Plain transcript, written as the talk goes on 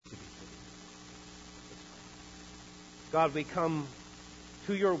God, we come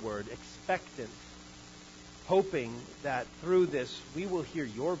to your word expectant, hoping that through this we will hear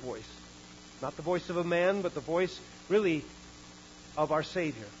your voice. Not the voice of a man, but the voice really of our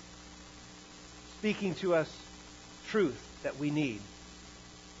Savior, speaking to us truth that we need.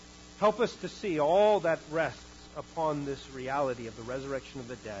 Help us to see all that rests upon this reality of the resurrection of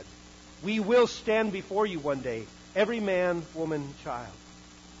the dead. We will stand before you one day, every man, woman, child,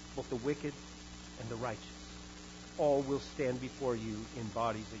 both the wicked and the righteous. All will stand before you in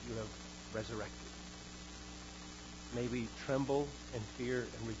bodies that you have resurrected. May we tremble and fear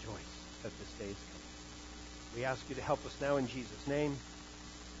and rejoice that this day is coming. We ask you to help us now in Jesus' name.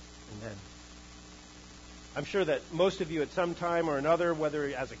 Amen. I'm sure that most of you at some time or another, whether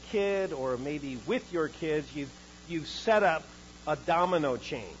as a kid or maybe with your kids, you've set up a domino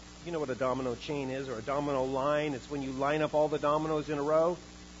chain. You know what a domino chain is, or a domino line. It's when you line up all the dominoes in a row,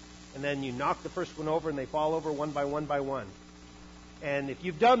 and then you knock the first one over and they fall over one by one by one. And if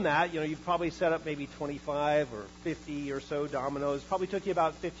you've done that, you've probably set up maybe 25 or 50 or so dominoes. Probably took you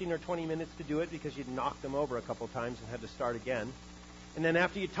about 15 or 20 minutes to do it because you'd knocked them over a couple times and had to start again. And then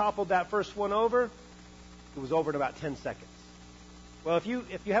after you toppled that first one over, it was over in about 10 seconds. Well, if you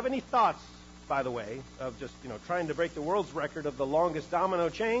have any thoughts, by the way, of just trying to break the world's record of the longest domino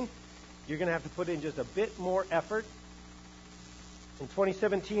chain, you're going to have to put in just a bit more effort. In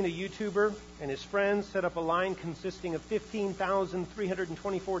 2017, a YouTuber and his friends set up a line consisting of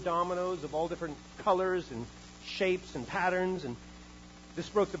 15,324 dominoes of all different colors and shapes and patterns, and this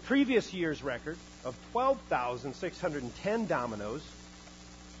broke the previous year's record of 12,610 dominoes.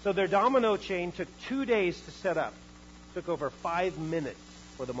 So their domino chain took 2 days to set up. It took over 5 minutes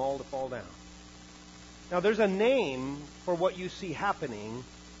for them all to fall down. Now, there's a name for what you see happening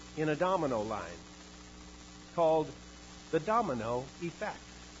in a domino line. It's called the domino effect.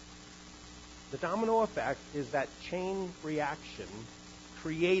 The domino effect is that chain reaction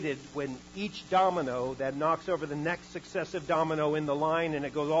created when each domino that knocks over the next successive domino in the line, and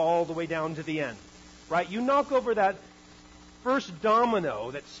it goes all the way down to the end. Right? You knock over that first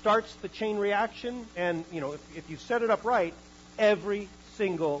domino that starts the chain reaction, and if you set it up right, every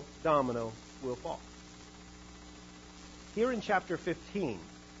single domino will fall. Here in chapter 15,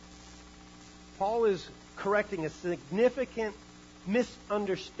 Paul is correcting a significant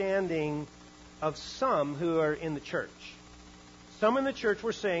misunderstanding of some who are in the church. Some in the church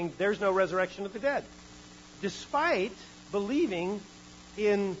were saying there's no resurrection of the dead, despite believing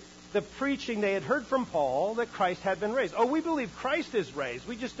in the preaching they had heard from Paul that Christ had been raised. Oh, we believe Christ is raised.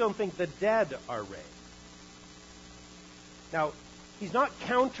 We just don't think the dead are raised. Now, he's not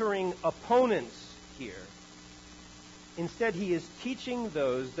countering opponents here. Instead, he is teaching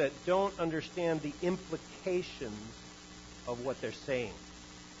those that don't understand the implications of what they're saying.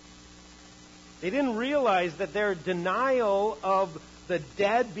 They didn't realize that their denial of the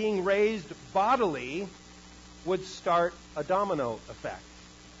dead being raised bodily would start a domino effect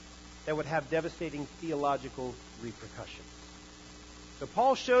that would have devastating theological repercussions. So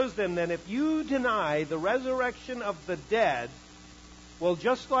Paul shows them that if you deny the resurrection of the dead, well,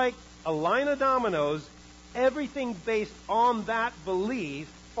 just like a line of dominoes, everything based on that belief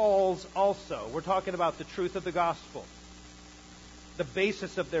falls also. We're talking about the truth of the gospel, the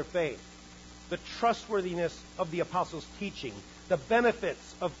basis of their faith, the trustworthiness of the apostles' teaching, the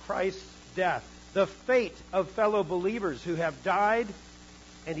benefits of Christ's death, the fate of fellow believers who have died,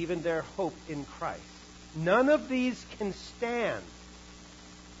 and even their hope in Christ. None of these can stand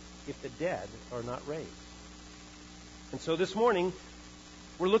if the dead are not raised. And so this morning,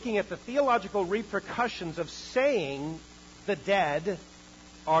 we're looking at the theological repercussions of saying the dead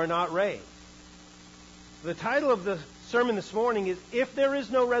are not raised. The title of the sermon this morning is If There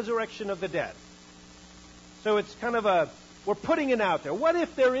Is No Resurrection of the Dead. So it's kind of we're putting it out there. What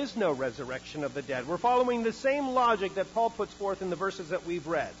if there is no resurrection of the dead? We're following the same logic that Paul puts forth in the verses that we've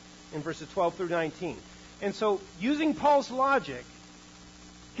read, in verses 12 through 19. And so, using Paul's logic,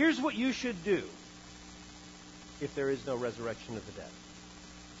 here's what you should do if there is no resurrection of the dead.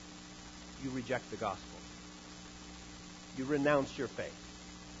 You reject the gospel. You renounce your faith.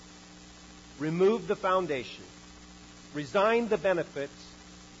 Remove the foundation. Resign the benefits.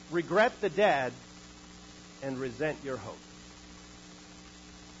 Regret the dead. And resent your hope.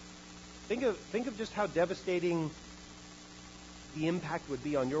 Think of just how devastating the impact would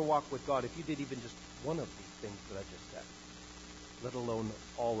be on your walk with God if you did even just one of these things that I just said, let alone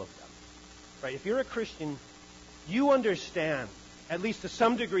all of them. Right? If you're a Christian, you understand, at least to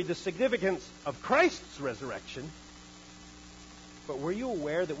some degree, the significance of Christ's resurrection. But were you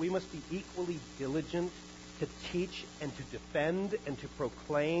aware that we must be equally diligent to teach and to defend and to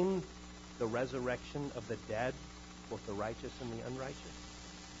proclaim the resurrection of the dead both the righteous and the unrighteous.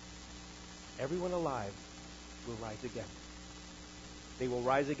 Everyone alive will rise again. They will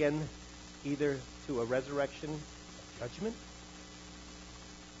rise again either to a resurrection of judgment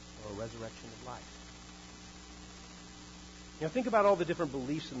or a resurrection of life. You know, think about all the different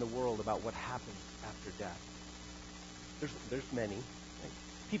beliefs in the world about what happens after death. There's many. Right?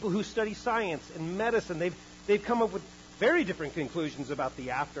 People who study science and medicine, they've come up with very different conclusions about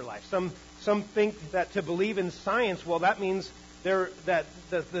the afterlife. Some think that to believe in science, well, that means that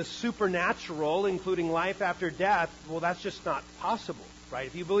the supernatural, including life after death, well, that's just not possible, right?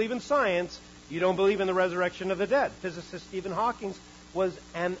 If you believe in science, you don't believe in the resurrection of the dead. Physicist Stephen Hawking was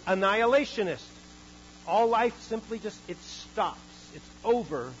an annihilationist. All life simply it stops. It's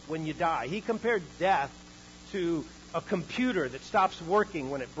over when you die. He compared death to a computer that stops working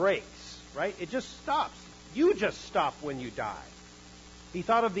when it breaks, right? It just stops. You just stop when you die. He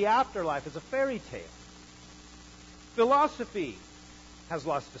thought of the afterlife as a fairy tale. Philosophy has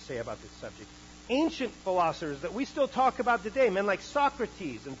lots to say about this subject. Ancient philosophers that we still talk about today, men like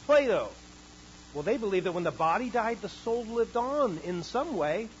Socrates and Plato, well, they believed that when the body died, the soul lived on in some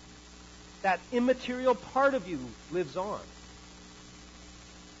way. That immaterial part of you lives on.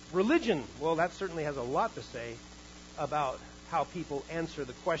 Religion, well, that certainly has a lot to say about how people answer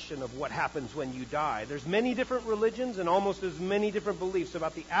the question of what happens when you die. There's many different religions and almost as many different beliefs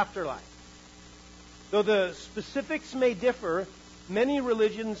about the afterlife. Though the specifics may differ, many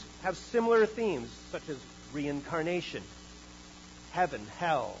religions have similar themes, such as reincarnation, heaven,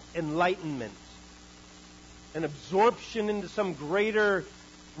 hell, enlightenment, an absorption into some greater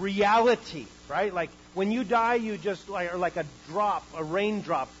reality, right? Like when you die, you just are like a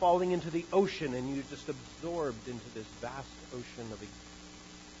raindrop falling into the ocean, and you're just absorbed into this vast ocean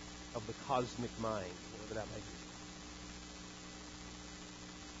of the cosmic mind, whatever that might be.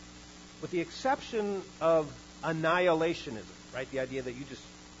 With the exception of annihilationism, right? The idea that you just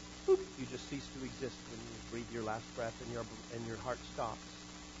cease to exist when you breathe your last breath and your heart stops.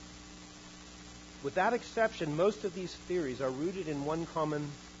 With that exception, most of these theories are rooted in one common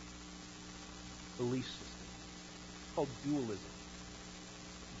belief system. It's called dualism.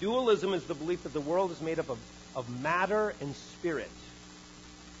 Dualism is the belief that the world is made up of matter and spirit.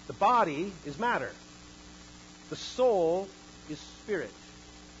 The body is matter. The soul is spirit.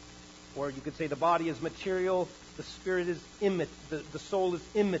 Or you could say the body is material, the spirit is the soul is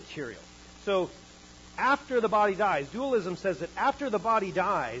immaterial. So after the body dies, dualism says that after the body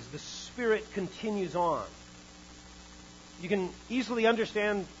dies, the spirit continues on. You can easily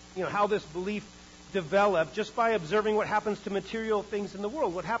understand, how this belief developed just by observing what happens to material things in the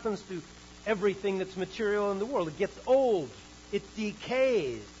world. What happens to everything that's material in the world? It gets old. It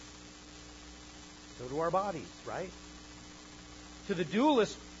decays. So do our bodies, right? To the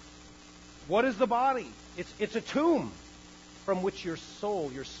dualist, what is the body? It's a tomb from which your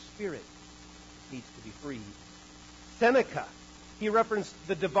soul, your spirit, needs to be freed. Seneca, he referenced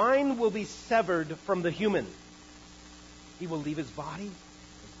the divine will be severed from the human. He will leave his body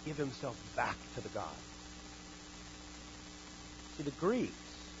and give himself back to the God. See, the Greeks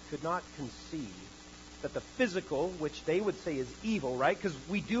could not conceive that the physical, which they would say is evil, right? Because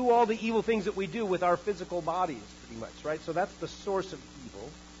we do all the evil things that we do with our physical bodies, pretty much, right? So that's the source of evil.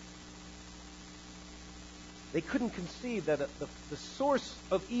 They couldn't conceive that the source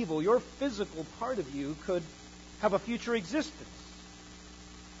of evil, your physical part of you, could have a future existence.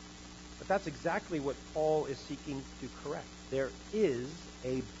 But that's exactly what Paul is seeking to correct. There is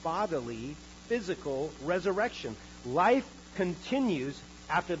a bodily, physical resurrection. Life continues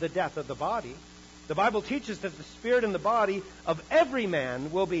after the death of the body. The Bible teaches that the spirit and the body of every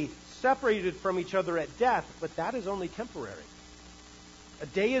man will be separated from each other at death, but that is only temporary. A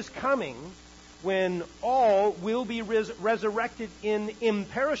day is coming when all will be resurrected in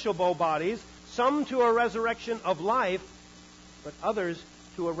imperishable bodies, some to a resurrection of life, but others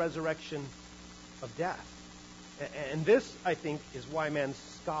to a resurrection of death. And this, I think, is why man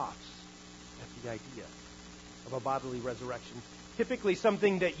scoffs at the idea of a bodily resurrection. Typically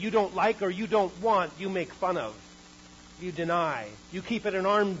something that you don't like or you don't want, you make fun of. You deny. You keep it an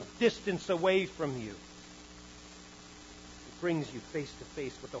arm's distance away from you. Brings you face to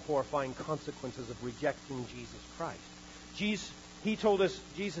face with the horrifying consequences of rejecting Jesus Christ. He told us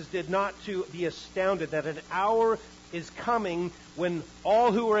Jesus did not to be astounded that an hour is coming when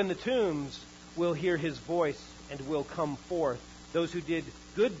all who are in the tombs will hear his voice and will come forth. Those who did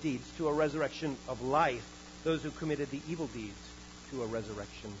good deeds to a resurrection of life. Those who committed the evil deeds to a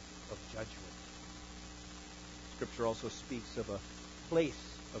resurrection of judgment. Scripture also speaks of a place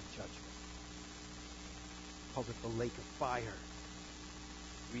of judgment. Calls it the lake of fire.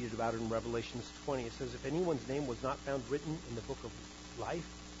 Read about it in Revelation 20. It says, if anyone's name was not found written in the book of life,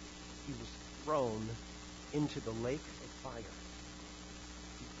 he was thrown into the lake of fire.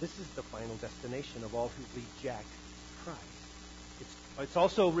 This is the final destination of all who reject Christ. It's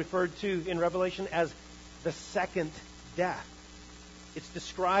also referred to in Revelation as the second death. It's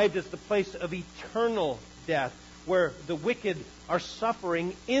described as the place of eternal death, where the wicked are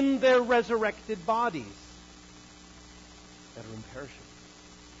suffering in their resurrected bodies that are imperishable.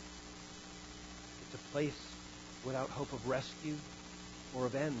 It's a place without hope of rescue or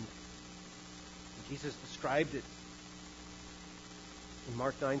of end. And Jesus described it in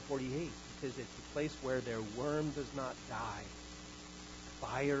Mark 9:48. He says it's a place where their worm does not die,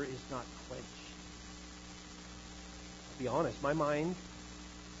 fire is not quenched. I'll be honest, my mind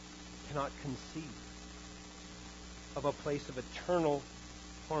cannot conceive of a place of eternal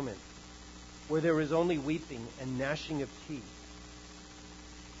torment where there is only weeping and gnashing of teeth.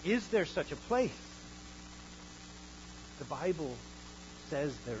 Is there such a place? The Bible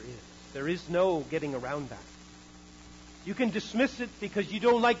says there is. There is no getting around that. You can dismiss it because you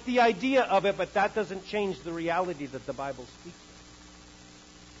don't like the idea of it, but that doesn't change the reality that the Bible speaks of.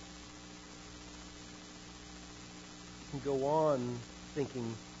 You can go on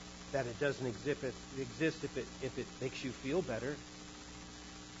thinking that it doesn't exist if it makes you feel better.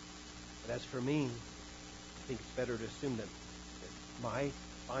 But as for me, I think it's better to assume that my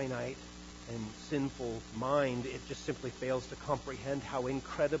finite and sinful mind, it just simply fails to comprehend how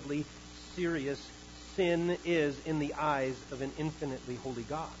incredibly serious sin is in the eyes of an infinitely holy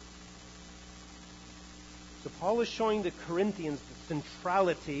God. So Paul is showing the Corinthians the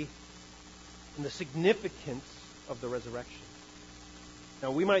centrality and the significance of the resurrection.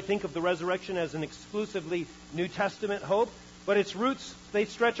 Now, we might think of the resurrection as an exclusively New Testament hope, but its roots, they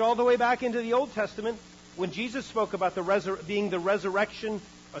stretch all the way back into the Old Testament. When Jesus spoke about when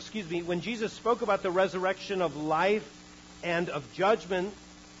Jesus spoke about the resurrection of life and of judgment,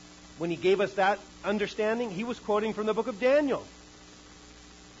 when he gave us that understanding, he was quoting from the book of Daniel.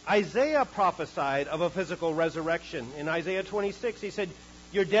 Isaiah prophesied of a physical resurrection. In Isaiah 26, he said,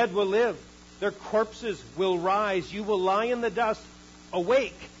 your dead will live. Their corpses will rise. You will lie in the dust.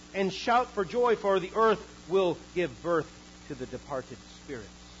 Awake and shout for joy, for the earth will give birth to the departed spirits.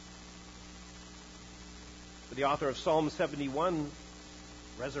 For the author of Psalm 71,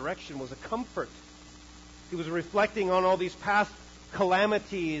 resurrection was a comfort. He was reflecting on all these past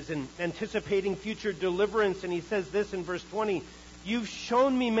calamities and anticipating future deliverance. And he says this in verse 20, you've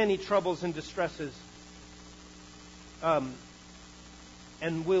shown me many troubles and distresses, and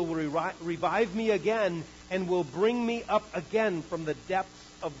will revive me again, and will bring me up again from the depths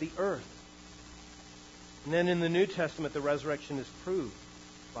of the earth. And then in the New Testament, the resurrection is proved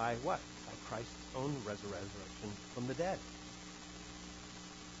by what? By Christ's own resurrection from the dead.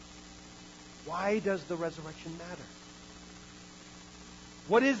 Why does the resurrection matter?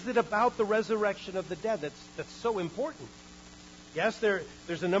 What is it about the resurrection of the dead that's so important? Yes,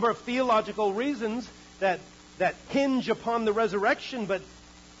 there's a number of theological reasons that hinge upon the resurrection, but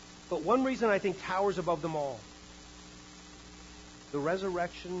one reason I think towers above them all. The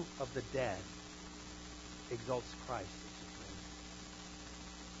resurrection of the dead exalts Christ as supreme.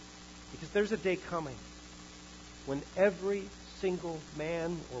 Because there's a day coming when every single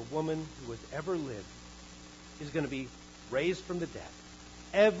man or woman who has ever lived is going to be raised from the dead.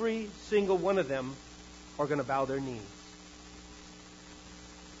 Every single one of them are going to bow their knees.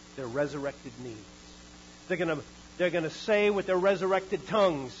 Their resurrected knees. They're going to say with their resurrected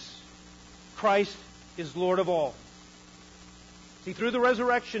tongues, Christ is Lord of all. See, through the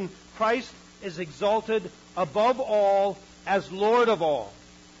resurrection, Christ is exalted above all as Lord of all.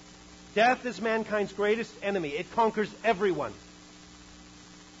 Death is mankind's greatest enemy. It conquers everyone.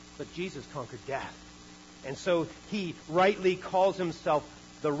 But Jesus conquered death. And so he rightly calls himself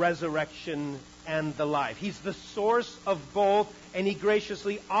the resurrection and the life. He's the source of both, and he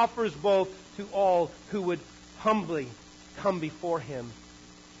graciously offers both to all who would humbly come before him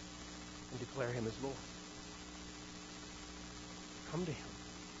and declare him as Lord. Come to him.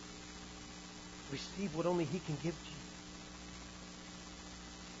 Receive what only he can give to you.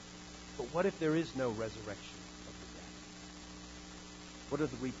 But what if there is no resurrection of the dead? What are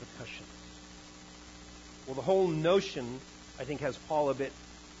the repercussions? Well, the whole notion, I think, has Paul a bit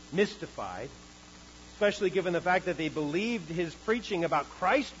mystified, especially given the fact that they believed his preaching about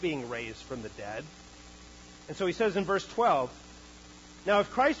Christ being raised from the dead. And so he says in verse 12, now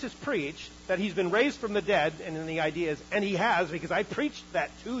if Christ has preached that he's been raised from the dead, and then the idea is, and he has, because I preached that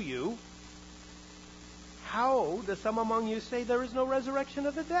to you, how do some among you say there is no resurrection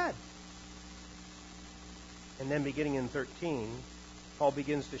of the dead? And then beginning in 13, Paul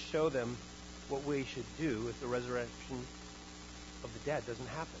begins to show them what we should do if the resurrection of the dead doesn't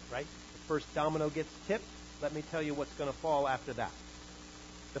happen, right? The first domino gets tipped. Let me tell you what's going to fall after that.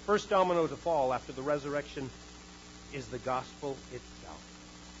 The first domino to fall after the resurrection is the gospel itself.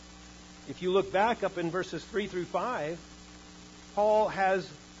 If you look back up in verses 3 through 5, Paul has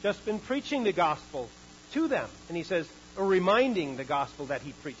just been preaching the gospel to them. And he says, or reminding the gospel that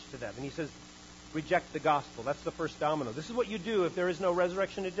he preached to them. And he says, reject the gospel. That's the first domino. This is what you do if there is no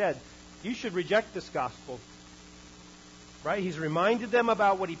resurrection of the dead. You should reject this gospel. Right? He's reminded them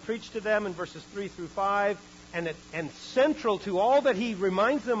about what he preached to them in verses 3 through 5. And central to all that he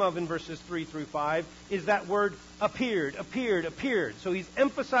reminds them of in verses 3 through 5 is that word appeared, appeared, appeared. So he's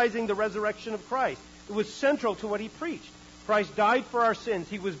emphasizing the resurrection of Christ. It was central to what he preached. Christ died for our sins.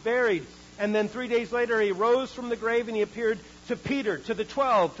 He was buried. And then 3 days later he rose from the grave and he appeared to Peter, to the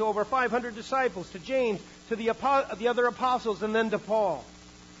 12, to over 500 disciples, to James, to the other apostles, and then to Paul.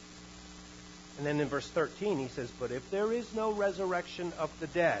 And then in verse 13 he says, but if there is no resurrection of the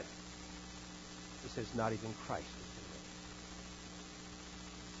dead, he says, not even Christ is been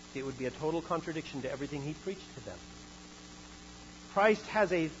raised. It would be a total contradiction to everything he preached to them. Christ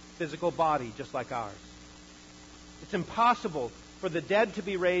has a physical body just like ours. It's impossible for the dead to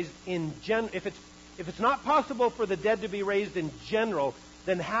be raised in if it's not possible for the dead to be raised in general,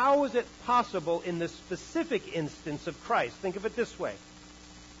 then how is it possible in the specific instance of Christ? Think of it this way.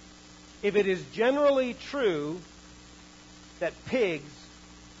 If it is generally true that pigs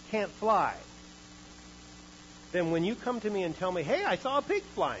can't fly, then when you come to me and tell me, hey, I saw a pig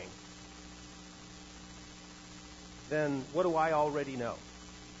flying, then what do I already know?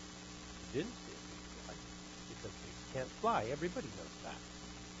 You didn't see a pig fly because pigs can't fly. Everybody knows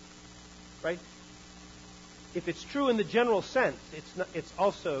that. Right? If it's true in the general sense,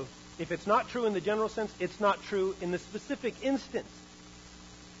 if it's not true in the general sense, it's not true in the specific instance.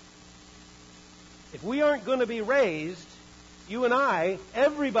 If we aren't going to be raised, you and I,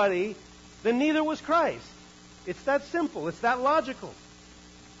 everybody, then neither was Christ. It's that simple. It's that logical.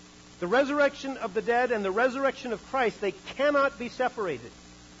 The resurrection of the dead and the resurrection of Christ, they cannot be separated.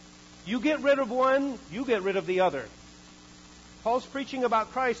 You get rid of one, you get rid of the other. Paul's preaching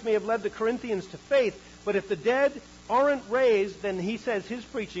about Christ may have led the Corinthians to faith, but if the dead aren't raised, then he says his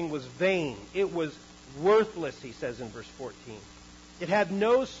preaching was vain. It was worthless, he says in verse 14. It had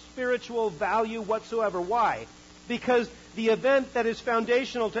no spiritual value whatsoever. Why? Because the event that is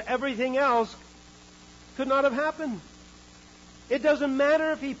foundational to everything else could not have happened. It doesn't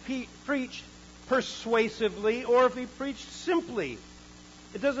matter if he preached persuasively or if he preached simply.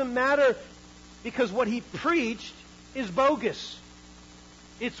 It doesn't matter because what he preached is bogus.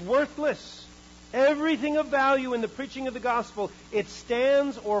 It's worthless. Everything of value in the preaching of the gospel, it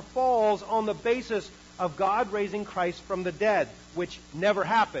stands or falls on the basis of God raising Christ from the dead, which never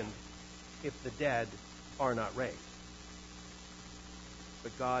happened if the dead are not raised.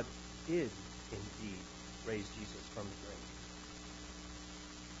 But God did indeed raise Jesus from the grave.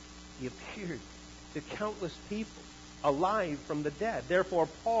 He appeared to countless people alive from the dead. Therefore,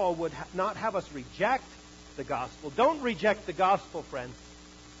 Paul would not have us reject the gospel. Don't reject the gospel, friends.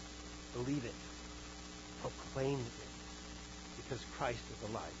 Believe it. Proclaim it. Because Christ is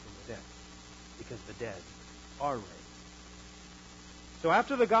alive from the dead. Because the dead are raised. So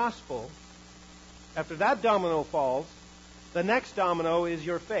after the gospel, after that domino falls, the next domino is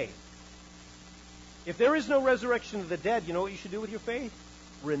your faith. If there is no resurrection of the dead, you know what you should do with your faith?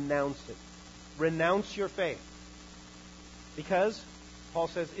 Renounce it. Renounce your faith. Because, Paul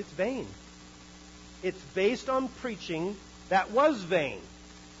says, it's vain. It's based on preaching that was vain.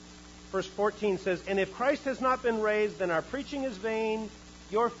 Verse 14 says, and if Christ has not been raised, then our preaching is vain,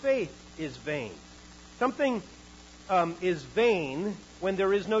 your faith is vain. Something is vain when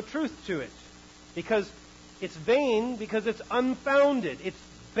there is no truth to it. Because it's vain because it's unfounded. It's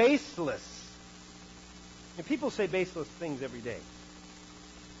baseless. And people say baseless things every day.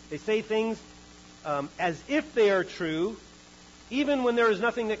 They say things as if they are true, even when there is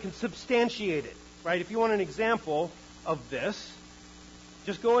nothing that can substantiate it. Right? If you want an example of this,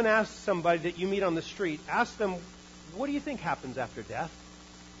 just go and ask somebody that you meet on the street. Ask them, what do you think happens after death?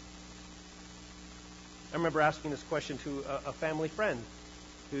 I remember asking this question to a family friend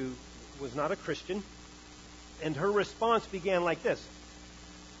who was not a Christian, and her response began like this.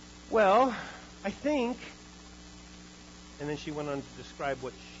 Well, I think... And then she went on to describe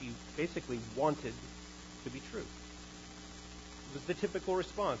what she basically wanted to be true. It was the typical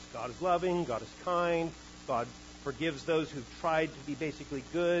response. God is loving, God is kind, God forgives those who've tried to be basically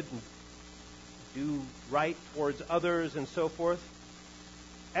good and do right towards others and so forth.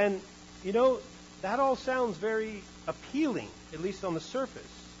 And, you know, That all sounds very appealing, at least on the surface.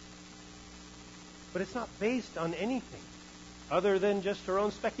 But it's not based on anything other than just her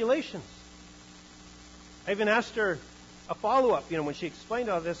own speculations. I even asked her a follow-up, when she explained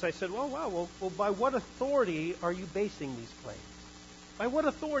all this. I said, well, by what authority are you basing these claims? By what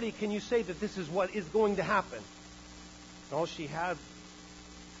authority can you say that this is what is going to happen? And all she had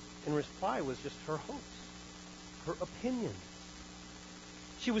in reply was just her hopes, her opinions.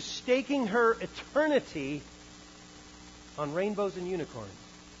 She was staking her eternity on rainbows and unicorns.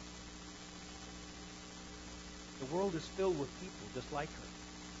 The world is filled with people just like her,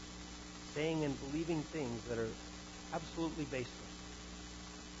 saying and believing things that are absolutely baseless.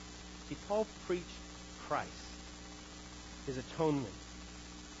 See, Paul preached Christ, his atonement,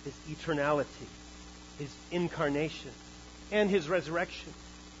 his eternality, his incarnation, and his resurrection.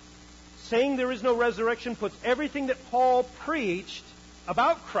 Saying there is no resurrection puts everything that Paul preached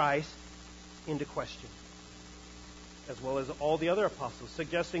about Christ into question, as well as all the other apostles,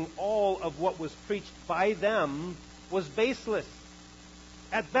 suggesting all of what was preached by them was baseless.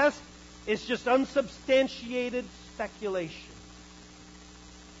 At best, it's just unsubstantiated speculation.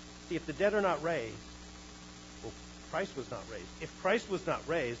 See, if the dead are not raised, well, Christ was not raised. If Christ was not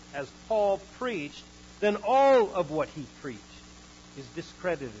raised, as Paul preached, then all of what he preached is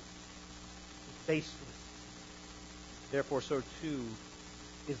discredited, baseless. Therefore, so too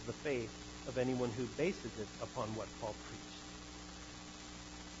is the faith of anyone who bases it upon what Paul preached.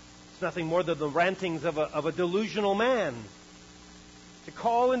 It's nothing more than the rantings of a delusional man. To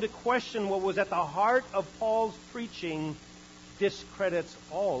call into question what was at the heart of Paul's preaching discredits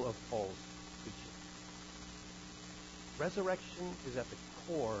all of Paul's preaching. Resurrection is at the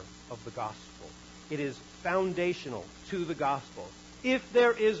core of the gospel. It is foundational to the gospel. If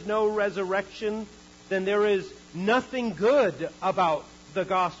there is no resurrection, then there is nothing good about the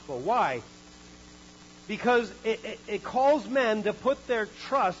gospel. Why? Because it calls men to put their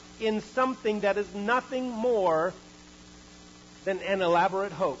trust in something that is nothing more than an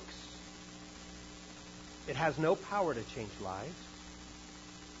elaborate hoax. It has no power to change lives.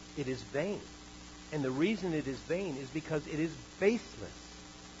 It is vain. And the reason it is vain is because it is baseless.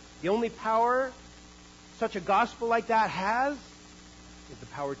 The only power such a gospel like that has is the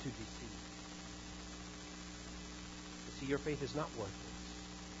power to deceive. You see, your faith is not worthless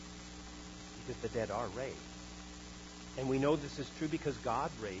because the dead are raised. And we know this is true because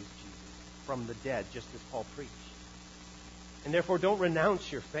God raised Jesus from the dead, just as Paul preached. And therefore, don't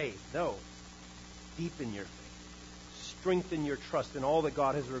renounce your faith. No. Deepen your faith. Strengthen your trust in all that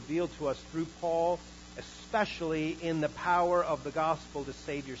God has revealed to us through Paul, especially in the power of the gospel to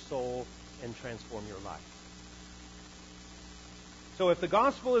save your soul and transform your life. So if the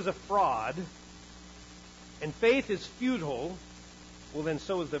gospel is a fraud and faith is futile, well then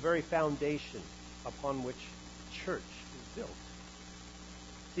so is the very foundation upon which church is built.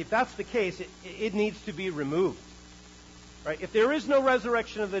 See, if that's the case, it needs to be removed. Right? If there is no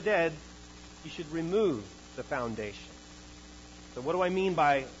resurrection of the dead, you should remove the foundation. So what do I mean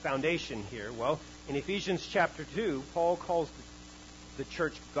by foundation here? Well, in Ephesians chapter 2, Paul calls the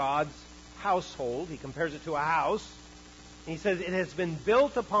church God's household. He compares it to a house. And he says it has been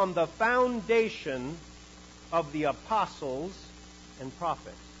built upon the foundation of the apostles and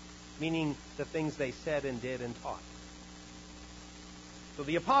prophets, meaning the things they said and did and taught. So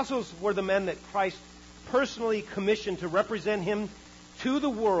the apostles were the men that Christ personally commissioned to represent him to the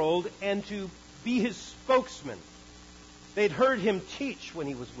world and to be his spokesman. They'd heard him teach when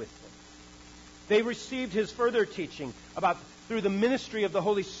he was with them. They received his further teaching through the ministry of the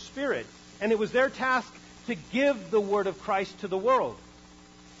Holy Spirit, and it was their task to give the word of Christ to the world.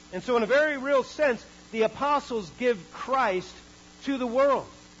 And so in a very real sense, the apostles give Christ to the world.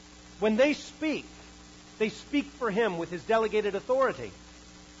 When they speak for him with his delegated authority.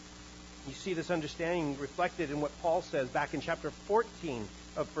 You see this understanding reflected in what Paul says back in chapter 14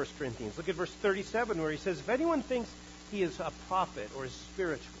 of 1 Corinthians. Look at verse 37 where he says, if anyone thinks he is a prophet or is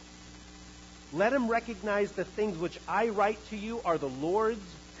spiritual, let him recognize the things which I write to you are the Lord's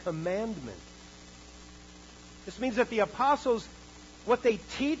commandment. This means that the apostles, what they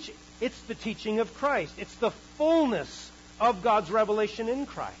teach, it's the teaching of Christ. It's the fullness of God's revelation in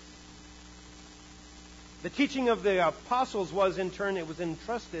Christ. The teaching of the apostles was, in turn, it was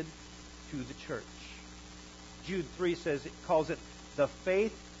entrusted to the church. Jude 3 says, it calls it the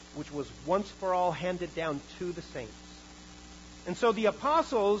faith which was once for all handed down to the saints. And so the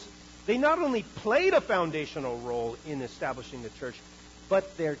apostles, they not only played a foundational role in establishing the church,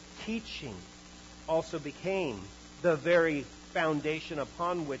 but their teaching also became the very foundation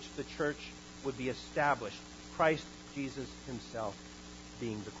upon which the church would be established. Christ Jesus himself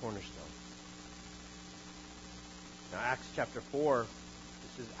being the cornerstone. Now, Acts chapter 4,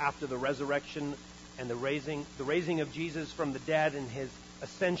 this is after the resurrection and the raising of Jesus from the dead and his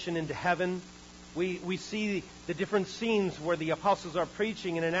ascension into heaven. We see the different scenes where the apostles are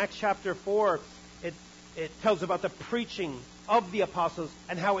preaching, and in Acts chapter 4, it tells about the preaching of the apostles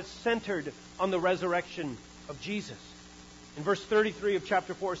and how it's centered on the resurrection of Jesus. In verse 33 of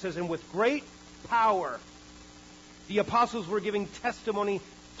chapter 4, it says, "And with great power the apostles were giving testimony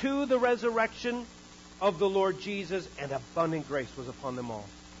to the resurrection of the Lord Jesus, and abundant grace was upon them all."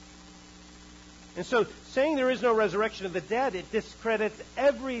 And so, saying there is no resurrection of the dead, it discredits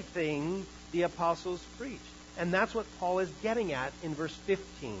everything the apostles preached. And that's what Paul is getting at in verse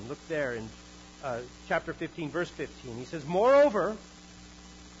 15. Look there in chapter 15, verse 15. He says, "Moreover,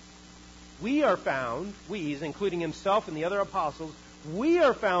 we are found," we, including himself and the other apostles, "we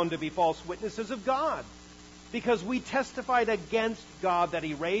are found to be false witnesses of God, because we testified against God that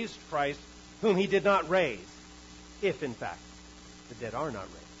he raised Christ, whom he did not raise, if in fact the dead are not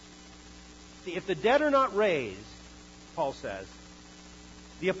raised." See, if the dead are not raised, Paul says,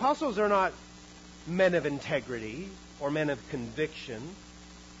 the apostles are not men of integrity or men of conviction.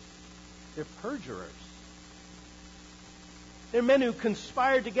 They're perjurers. They're men who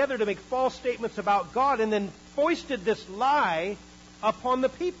conspired together to make false statements about God and then foisted this lie upon the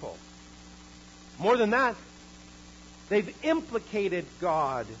people. More than that, they've implicated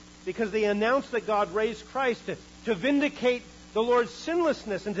God because they announced that God raised Christ to vindicate the Lord's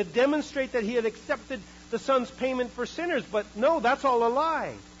sinlessness and to demonstrate that he had accepted the Son's payment for sinners. But no, that's all a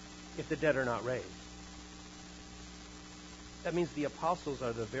lie if the dead are not raised. That means the apostles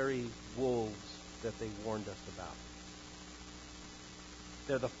are the very wolves that they warned us about.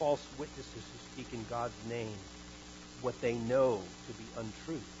 They're the false witnesses who speak in God's name what they know to be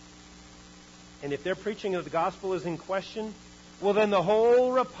untrue. And if their preaching of the gospel is in question, well, then the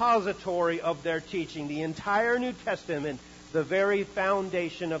whole repository of their teaching, the entire New Testament, the very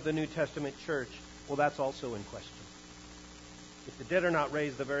foundation of the New Testament church, well, that's also in question. If the dead are not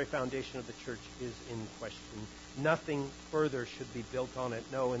raised, the very foundation of the church is in question. Nothing further should be built on it.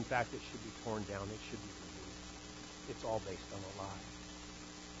 No, in fact, it should be torn down. It should be removed. It's all based on a lie.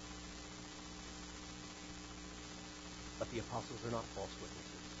 But the apostles are not false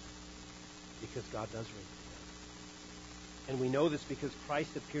witnesses, because God does raise the dead. And we know this because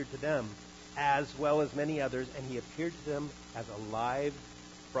Christ appeared to them as well as many others, and he appeared to them as alive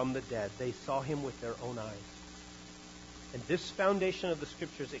from the dead. They saw him with their own eyes. And this foundation of the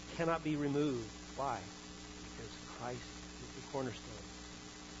Scriptures, it cannot be removed. Why? Because Christ is the cornerstone.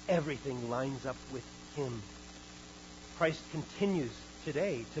 Everything lines up with him. Christ continues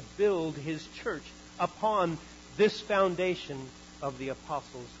today to build his church upon this foundation of the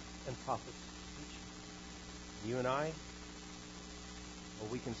apostles and prophets' teaching. You and I, well,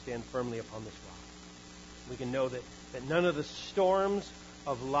 we can stand firmly upon this rock. We can know that none of the storms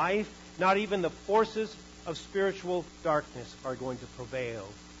of life, not even the forces of spiritual darkness, are going to prevail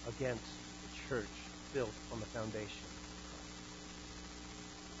against the church built on the foundation.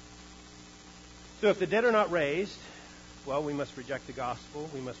 So if the dead are not raised, well, we must reject the gospel.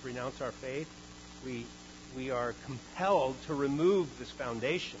 We must renounce our faith. We are compelled to remove this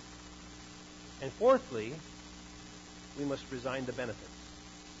foundation. And fourthly, we must resign the benefits.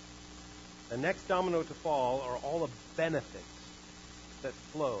 The next domino to fall are all the benefits that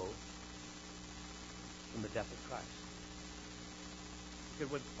flow from the death of Christ. Look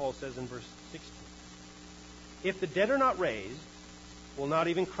at what Paul says in verse 16. If the dead are not raised, well, not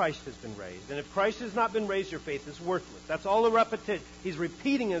even Christ has been raised. And if Christ has not been raised, your faith is worthless. That's all a repetition. He's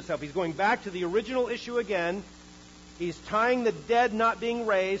repeating himself. He's going back to the original issue again. He's tying the dead not being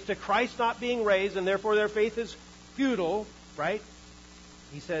raised to Christ not being raised, and therefore their faith is futile, right?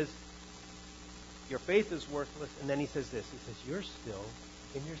 He says, your faith is worthless. And then he says this. He says, you're still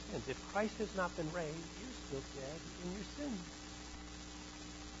in your sins. If Christ has not been raised, you're still dead in your sins.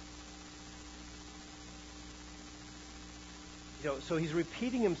 So he's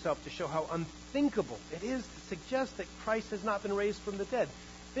repeating himself to show how unthinkable it is to suggest that Christ has not been raised from the dead.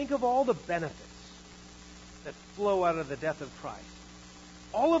 Think of all the benefits that flow out of the death of Christ.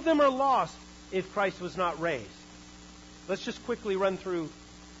 All of them are lost if Christ was not raised. Let's just quickly run through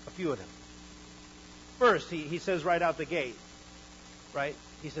a few of them. First, he says right out the gate, right?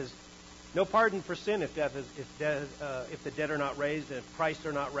 He says, no pardon for sin if the dead are not raised, and if Christ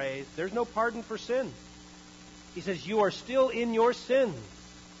are not raised. There's no pardon for sin. He says, you are still in your sins.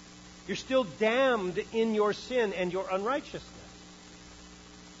 You're still damned in your sin and your unrighteousness.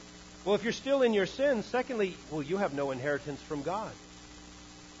 Well, if you're still in your sins, secondly, well, you have no inheritance from God.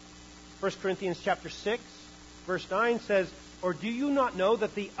 1 Corinthians chapter 6, verse 9 says, or do you not know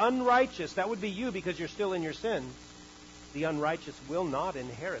that the unrighteous, that would be you because you're still in your sins, the unrighteous will not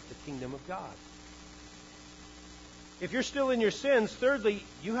inherit the kingdom of God. If you're still in your sins, thirdly,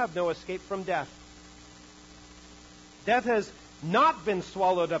 you have no escape from death. Death has not been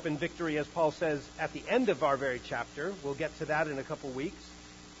swallowed up in victory, as Paul says at the end of our very chapter. We'll get to that in a couple weeks.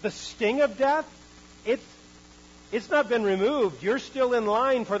 The sting of death, it's not been removed. You're still in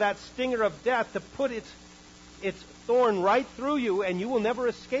line for that stinger of death to put its thorn right through you, and you will never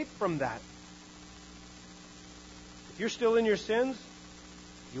escape from that. If you're still in your sins,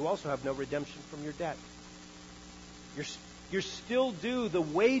 you also have no redemption from your debt. You're still due the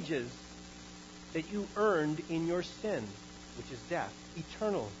wages that you earned in your sin, which is death,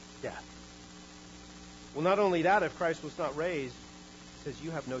 eternal death. Well, not only that, if Christ was not raised, it says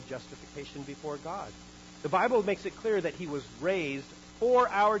you have no justification before God. The Bible makes it clear that he was raised for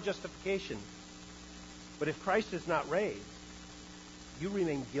our justification. But if Christ is not raised, you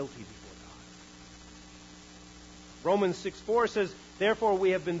remain guilty before God. Romans 6:4 says, therefore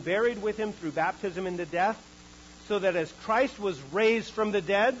we have been buried with him through baptism into death, so that as Christ was raised from the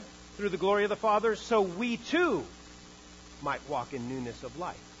dead through the glory of the Father, so we too might walk in newness of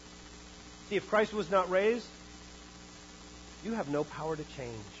life. See, if Christ was not raised, you have no power to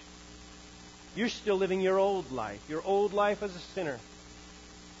change. You're still living your old life as a sinner.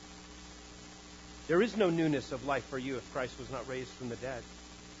 There is no newness of life for you if Christ was not raised from the dead.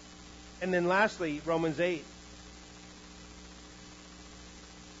 And then lastly, Romans 8,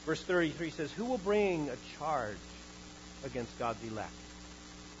 verse 33 says, who will bring a charge against God's elect?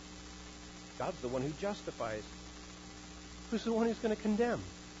 God's the one who justifies. Who's the one who's going to condemn?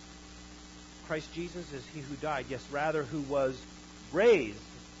 Christ Jesus is he who died, yes, rather who was raised,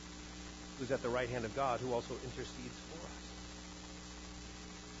 who's at the right hand of God, who also intercedes for us.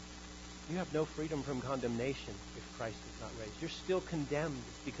 You have no freedom from condemnation if Christ is not raised. You're still condemned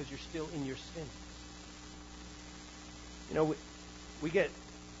because you're still in your sins. You know, we get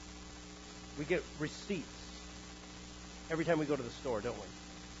receipts every time we go to the store, don't we?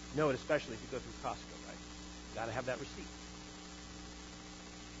 You know it, especially if you go through Costco, right? You've got to have that receipt.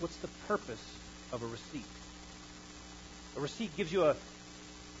 What's the purpose of a receipt? A receipt gives you a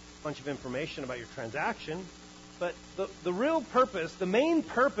bunch of information about your transaction, but the real purpose, the main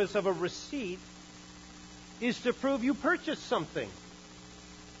purpose of a receipt is to prove you purchased something.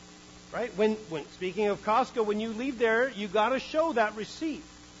 Right? When speaking of Costco, when you leave there, you got to show that receipt.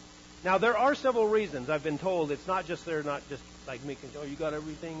 Now, there are several reasons. I've been told it's not just they're not just like making, oh, you got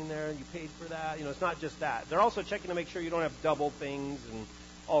everything in there, you paid for that. You know, it's not just that. They're also checking to make sure you don't have double things and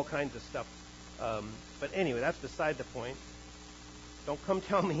all kinds of stuff. But anyway, that's beside the point. Don't come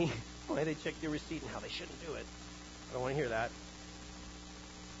tell me why they check your receipt and how they shouldn't do it. I don't want to hear that.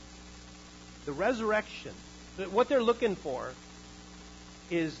 The resurrection, what they're looking for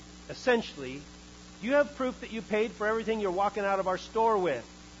is essentially, you have proof that you paid for everything you're walking out of our store with.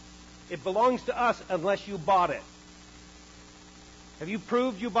 It belongs to us unless you bought it. Have you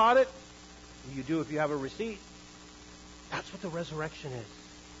proved you bought it? You do if you have a receipt. That's what the resurrection is.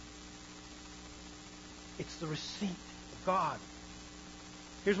 It's the receipt of God.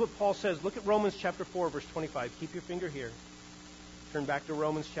 Here's what Paul says. Look at Romans chapter 4, verse 25. Keep your finger here. Turn back to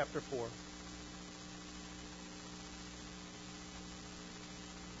Romans chapter 4.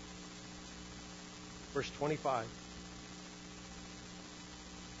 Verse 25.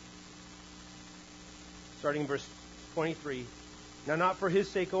 Starting in verse 23. Now not for his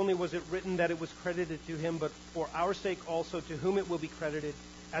sake only was it written that it was credited to him, but for our sake also, to whom it will be credited,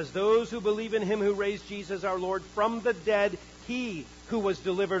 as those who believe in him who raised Jesus our Lord from the dead, he who was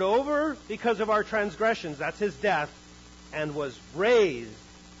delivered over because of our transgressions, that's his death, and was raised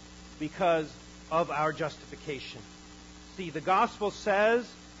because of our justification. See, the gospel says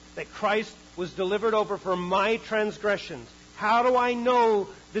that Christ was delivered over for my transgressions. How do I know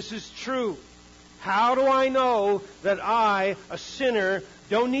this is true? How do I know that I, a sinner,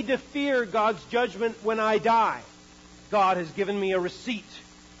 don't need to fear God's judgment when I die? God has given me a receipt.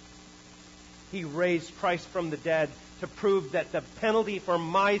 He raised Christ from the dead to prove that the penalty for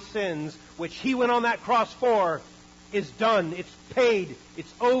my sins, which he went on that cross for, is done. It's paid.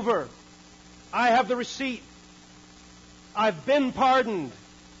 It's over. I have the receipt. I've been pardoned.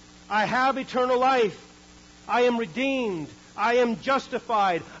 I have eternal life. I am redeemed. I am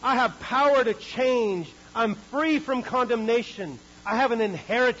justified. I have power to change. I'm free from condemnation. I have an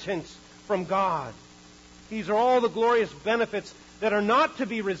inheritance from God. These are all the glorious benefits that are not to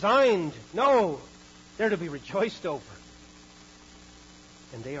be resigned. No, they're to be rejoiced over.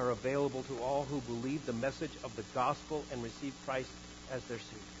 And they are available to all who believe the message of the gospel and receive Christ as their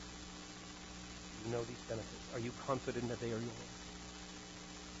Savior. You know these benefits. Are you confident that they are yours?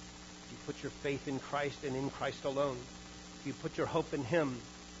 You put your faith in Christ and in Christ alone. If you put your hope in Him,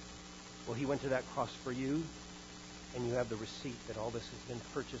 well, He went to that cross for you, and you have the receipt that all this has been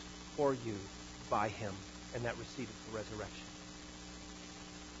purchased for you by Him, and that receipt is the resurrection.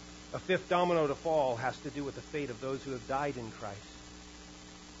 A fifth domino to fall has to do with the fate of those who have died in Christ.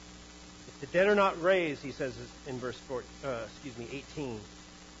 If the dead are not raised, he says in verse 18,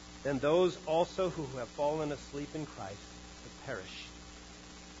 then those also who have fallen asleep in Christ have perished.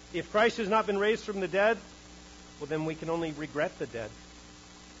 If Christ has not been raised from the dead, well, then we can only regret the dead.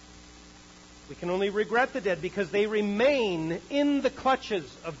 We can only regret the dead because they remain in the clutches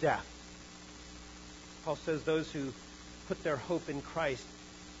of death. Paul says those who put their hope in Christ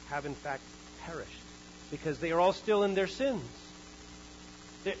have in fact perished because they are all still in their sins.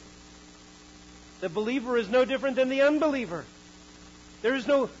 The believer is no different than the unbeliever. There is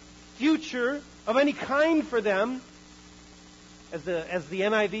no future of any kind for them. As the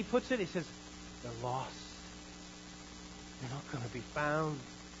NIV puts it, he says, they're lost. They're not going to be found.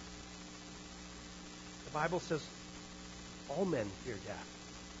 The Bible says all men fear death.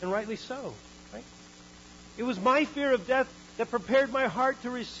 And rightly so. Right? It was my fear of death that prepared my heart to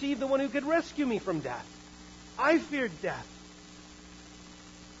receive the one who could rescue me from death. I feared death.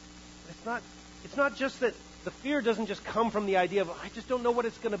 It's not just that the fear doesn't just come from the idea of, I just don't know what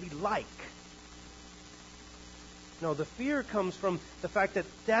it's going to be like. No, the fear comes from the fact that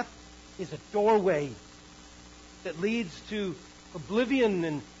death is a doorway that leads to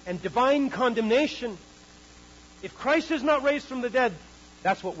oblivion and divine condemnation. If Christ is not raised from the dead,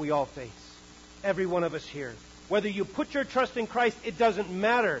 that's what we all face. Every one of us here. Whether you put your trust in Christ, it doesn't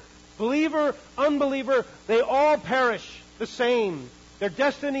matter. Believer, unbeliever, they all perish the same. Their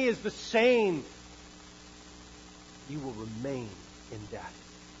destiny is the same. You will remain in death.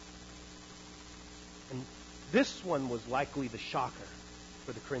 And this one was likely the shocker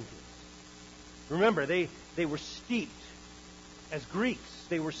for the Corinthians. Remember, they were steeped, as Greeks,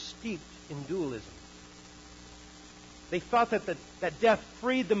 they were steeped in dualism. They thought that death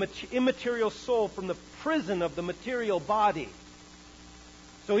freed the immaterial soul from the prison of the material body.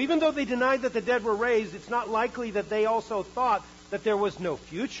 So even though they denied that the dead were raised, it's not likely that they also thought that there was no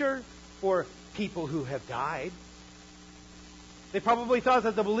future for people who have died. They probably thought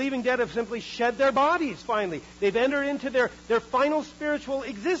that the believing dead have simply shed their bodies finally. They've entered into their final spiritual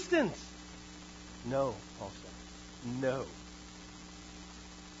existence. No, Paul says. No.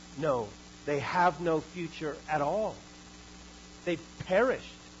 No, they have no future at all. They've perished.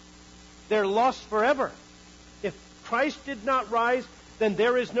 They're lost forever. If Christ did not rise, then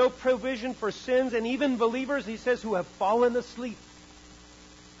there is no provision for sins, and even believers, he says, who have fallen asleep,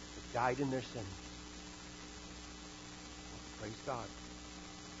 have died in their sins. Praise God.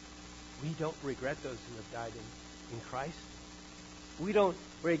 We don't regret those who have died in Christ. We don't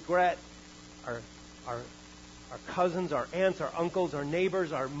regret our cousins, our aunts, our uncles, our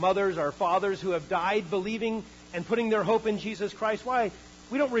neighbors, our mothers, our fathers who have died believing and putting their hope in Jesus Christ. Why?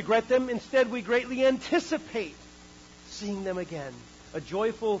 We don't regret them. Instead, we greatly anticipate seeing them again. A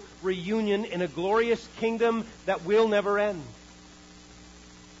joyful reunion in a glorious kingdom that will never end.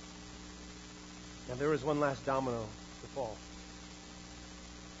 Now there is one last domino to fall.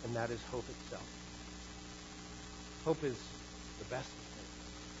 And that is hope itself. Hope is the best of things.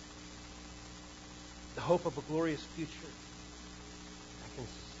 The hope of a glorious future that can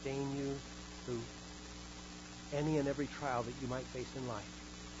sustain you through any and every trial that you might face in life.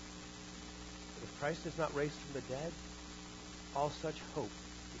 But if Christ is not raised from the dead, all such hope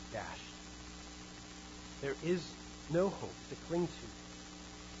is dashed. There is no hope to cling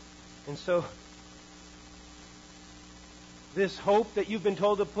to. And so, this hope that you've been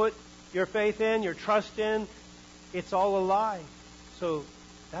told to put your faith in, your trust in, it's all a lie. So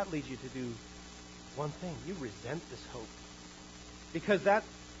that leads you to do one thing. You resent this hope. Because that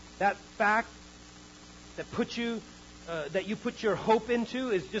fact that you put your hope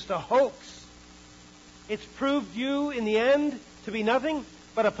into is just a hoax. It's proved you in the end to be nothing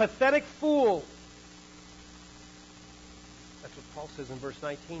but a pathetic fool. That's what Paul says in verse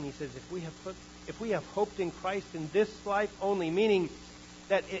 19. He says, if we have hoped in Christ in this life only, meaning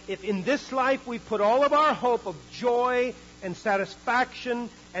that if in this life we put all of our hope of joy and satisfaction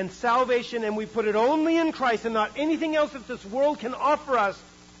and salvation, and we put it only in Christ and not anything else that this world can offer us,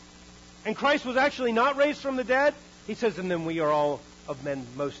 and Christ was actually not raised from the dead, he says, and then we are all of men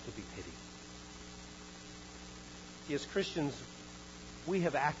most to be pitied. See, as Christians, we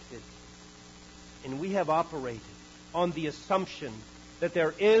have acted and we have operated on the assumption that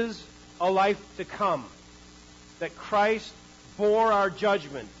there is a life to come, that Christ bore our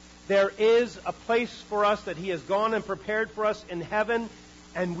judgment. There is a place for us that he has gone and prepared for us in heaven,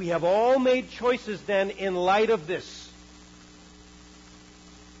 and we have all made choices then in light of this.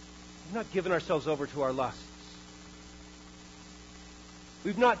 We've not given ourselves over to our lusts.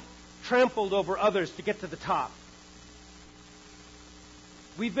 We've not trampled over others to get to the top.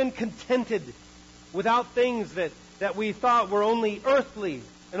 We've been contented without things that we thought were only earthly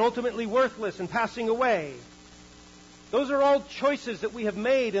and ultimately worthless and passing away. Those are all choices that we have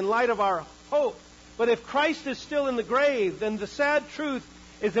made in light of our hope. But if Christ is still in the grave, then the sad truth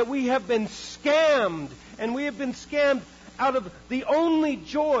is that we have been scammed. And we have been scammed out of the only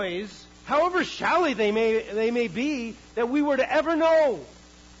joys, however shallow they may be, that we were to ever know.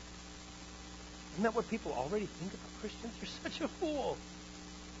 Isn't that what people already think about Christians? You're such a fool.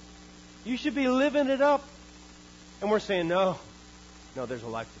 You should be living it up. And we're saying, no, there's a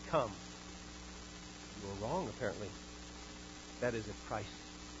life to come. You were wrong, apparently. That is, if Christ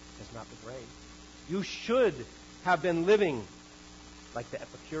has not the grave. You should have been living like the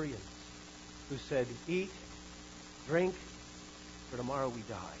Epicureans who said, eat, drink, for tomorrow we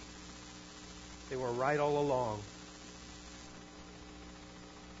die. They were right all along.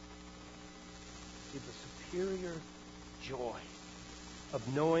 See, the superior joy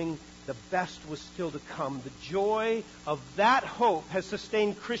of knowing the best was still to come, the joy of that hope has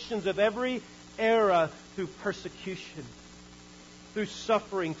sustained Christians of every era through persecution, through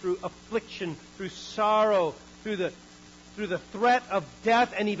suffering, through affliction, through sorrow, through the threat of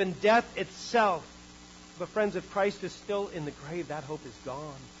death and even death itself. But friends, if Christ is still in the grave, that hope is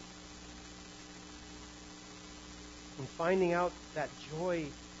gone. And finding out that joy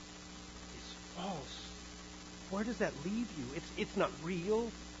is false, where does that leave you? It's not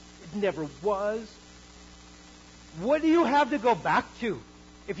real. It never was. What do you have to go back to?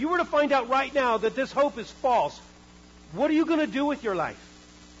 If you were to find out right now that this hope is false, what are you going to do with your life?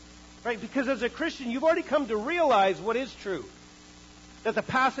 Right? Because as a Christian, you've already come to realize what is true. That the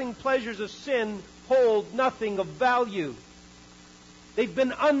passing pleasures of sin hold nothing of value. They've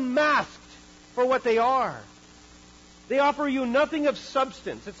been unmasked for what they are. They offer you nothing of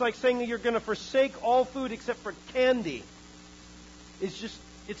substance. It's like saying that you're going to forsake all food except for candy.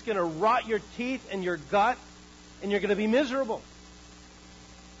 It's going to rot your teeth and your gut, and you're going to be miserable.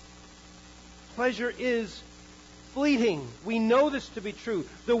 Pleasure is fleeting. We know this to be true.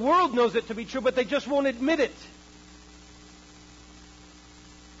 The world knows it to be true, but they just won't admit it.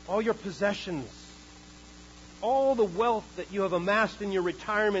 All your possessions, all the wealth that you have amassed in your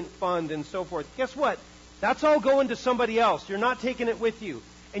retirement fund and so forth, guess what? That's all going to somebody else. You're not taking it with you.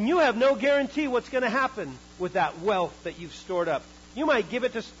 And you have no guarantee what's going to happen with that wealth that you've stored up. You might give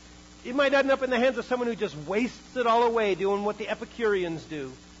it to... It might end up in the hands of someone who just wastes it all away doing what the Epicureans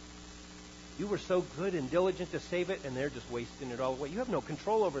do. You were so good and diligent to save it, and they're just wasting it all away. You have no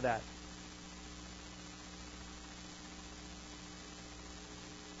control over that.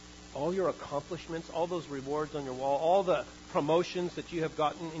 All your accomplishments, all those rewards on your wall, all the promotions that you have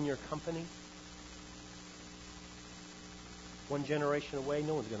gotten in your company, one generation away,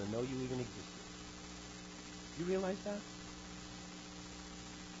 no one's going to know you even existed. You realize that?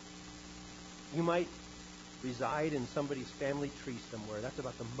 You might reside in somebody's family tree somewhere. That's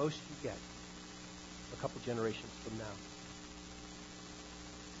about the most you get a couple generations from now.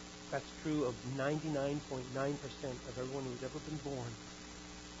 That's true of 99.9% of everyone who's ever been born.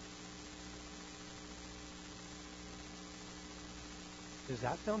 Does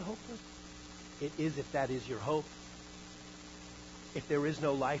that sound hopeless? It is if that is your hope. If there is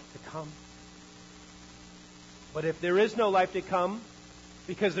no life to come. But if there is no life to come,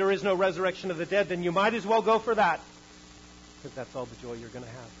 because there is no resurrection of the dead, then you might as well go for that. Because that's all the joy you're going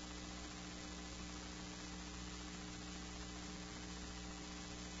to have.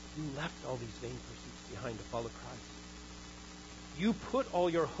 You left all these vain pursuits behind to follow Christ. You put all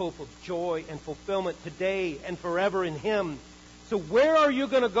your hope of joy and fulfillment today and forever in Him. So where are you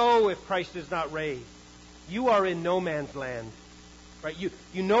going to go if Christ is not raised? You are in no man's land. Right? You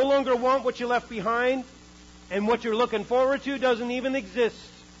no longer want what you left behind, and what you're looking forward to doesn't even exist.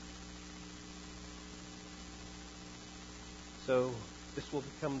 So this will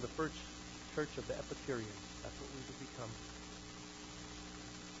become the first church of the Epicureans. That's what we will become.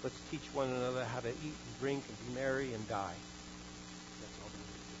 Let's teach one another how to eat and drink and be merry and die. That's all we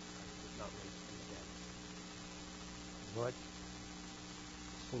need. Christ is not raised from the dead. You know what?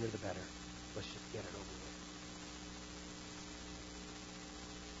 The sooner the better. Let's just get it over with.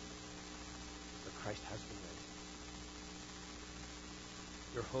 For Christ has been raised.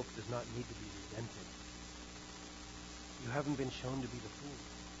 Your hope does not need to be resented. You haven't been shown to be the fool.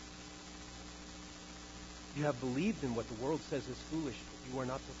 You have believed in what the world says is foolish, but you are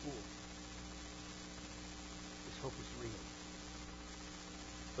not the fool. This hope is real.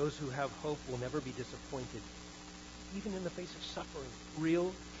 Those who have hope will never be disappointed. even in the face of suffering,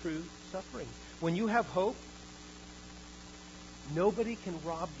 real, true suffering. When you have hope, nobody can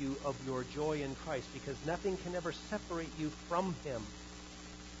rob you of your joy in Christ, because nothing can ever separate you from Him.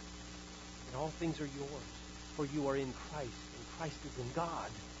 And all things are yours, for you are in Christ, and Christ is in God.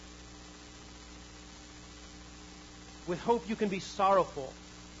 With hope you can be sorrowful,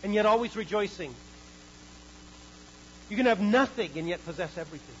 and yet always rejoicing. You can have nothing and yet possess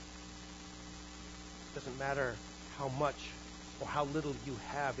everything. It doesn't matter how much or how little you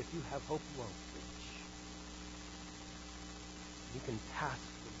have. If you have hope, you are rich. You can pass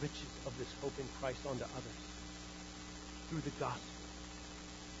the riches of this hope in Christ on to others through the gospel.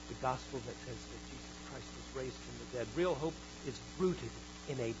 The gospel that says that Jesus Christ was raised from the dead. Real hope is rooted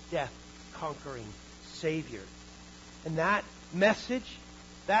in a death-conquering Savior. And that message,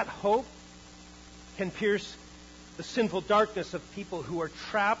 that hope, can pierce the sinful darkness of people who are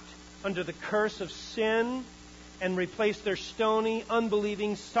trapped under the curse of sin and replace their stony,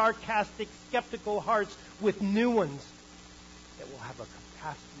 unbelieving, sarcastic, skeptical hearts with new ones that will have a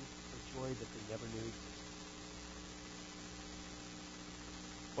capacity for joy that they never knew existed.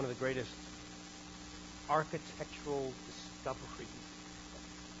 One of the greatest architectural discoveries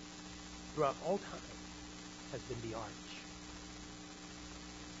throughout all time has been the arch.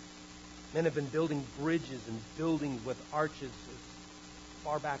 Men have been building bridges and buildings with arches as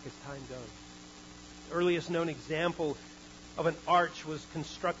far back as time goes. The earliest known example of an arch was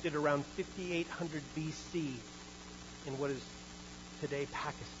constructed around 5800 BC in what is today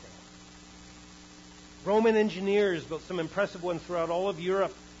Pakistan. Roman engineers built some impressive ones throughout all of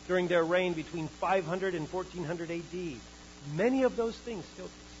Europe during their reign between 500 and 1400 AD. Many of those things still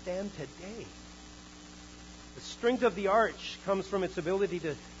stand today. The strength of the arch comes from its ability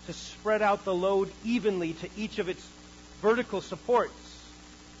to spread out the load evenly to each of its vertical supports.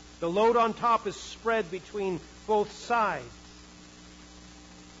 The load on top is spread between both sides.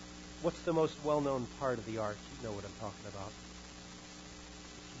 What's the most well-known part of the arch? You know what I'm talking about.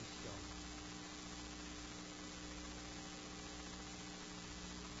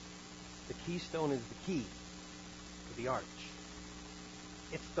 The keystone is the key to the arch.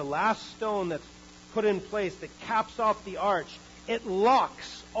 It's the last stone that's put in place that caps off the arch. It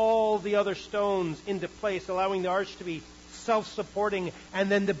locks all the other stones into place, allowing the arch to be self-supporting and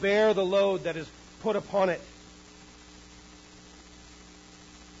then to bear the load that is put upon it.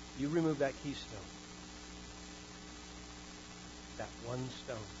 You remove that keystone, that one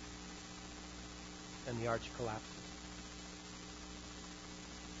stone, and the arch collapses.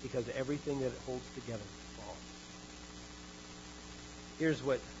 Because everything that it holds together falls. Here's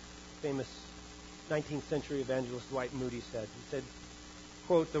what famous 19th century evangelist Dwight Moody said. He said,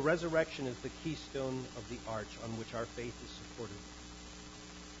 quote, "The resurrection is the keystone of the arch on which our faith is supported.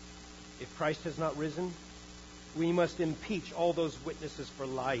 If Christ has not risen, we must impeach all those witnesses for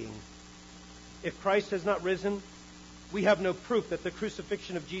lying. If Christ has not risen, we have no proof that the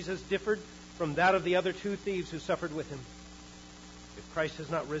crucifixion of Jesus differed from that of the other two thieves who suffered with him. If Christ has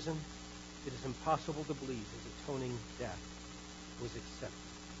not risen, it is impossible to believe his atoning death was accepted."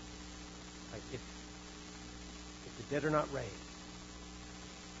 Right? If the dead are not raised,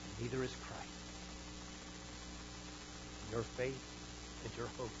 neither is Christ. Your faith and your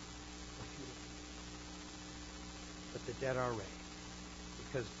hope are futile. But the dead are raised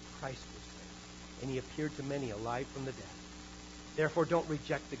because Christ was raised, and he appeared to many alive from the dead. Therefore, don't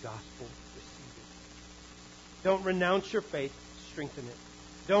reject the gospel, receive it. Don't renounce your faith, strengthen it.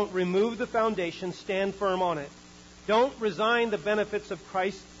 Don't remove the foundation, stand firm on it. Don't resign the benefits of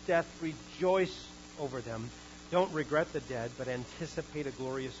Christ's death, rejoice over them. Don't regret the dead, but anticipate a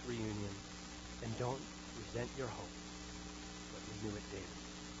glorious reunion. And don't resent your hope, but renew it daily.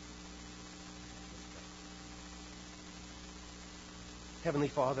 Heavenly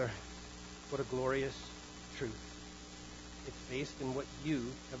Father, what a glorious truth. It's based in what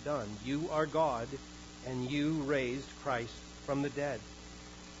you have done. You are God, and you raised Christ from the dead.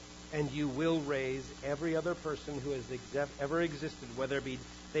 And you will raise every other person who has ever existed, whether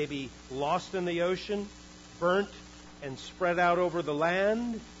they be lost in the ocean, burnt and spread out over the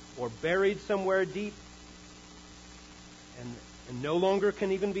land, or buried somewhere deep, and no longer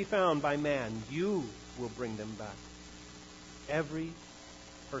can even be found by man. You will bring them back. Every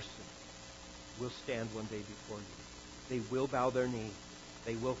person will stand one day before you. They will bow their knee.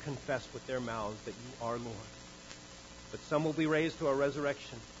 They will confess with their mouths that you are Lord. But some will be raised to a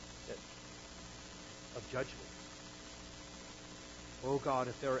resurrection of judgment. Oh God,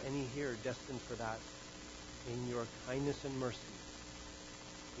 if there are any here destined for that, in your kindness and mercy,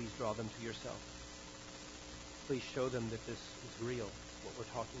 please draw them to yourself. Please show them that this is real, what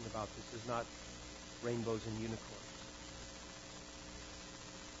we're talking about. This is not rainbows and unicorns.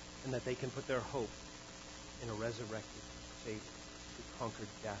 and that they can put their hope in a resurrected Savior who conquered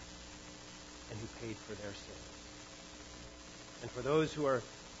death and who paid for their sins. And for those who are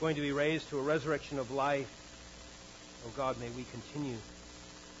going to be raised to a resurrection of life, oh God, may we continue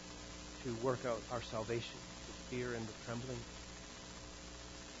to work out our salvation with fear and with trembling.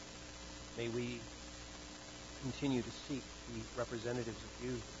 May we continue to seek to be representatives of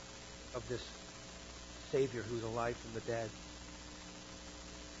you, of this Savior who is alive from the dead,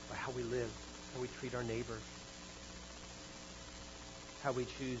 by how we live, how we treat our neighbor, how we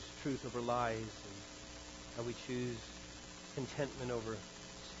choose truth over lies, and how we choose contentment over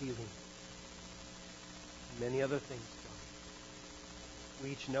stealing, and many other things, God.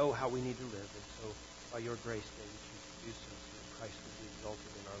 We each know how we need to live, and so by your grace may we choose to do so that Christ will be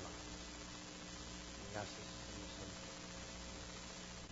exalted in our lives. We ask this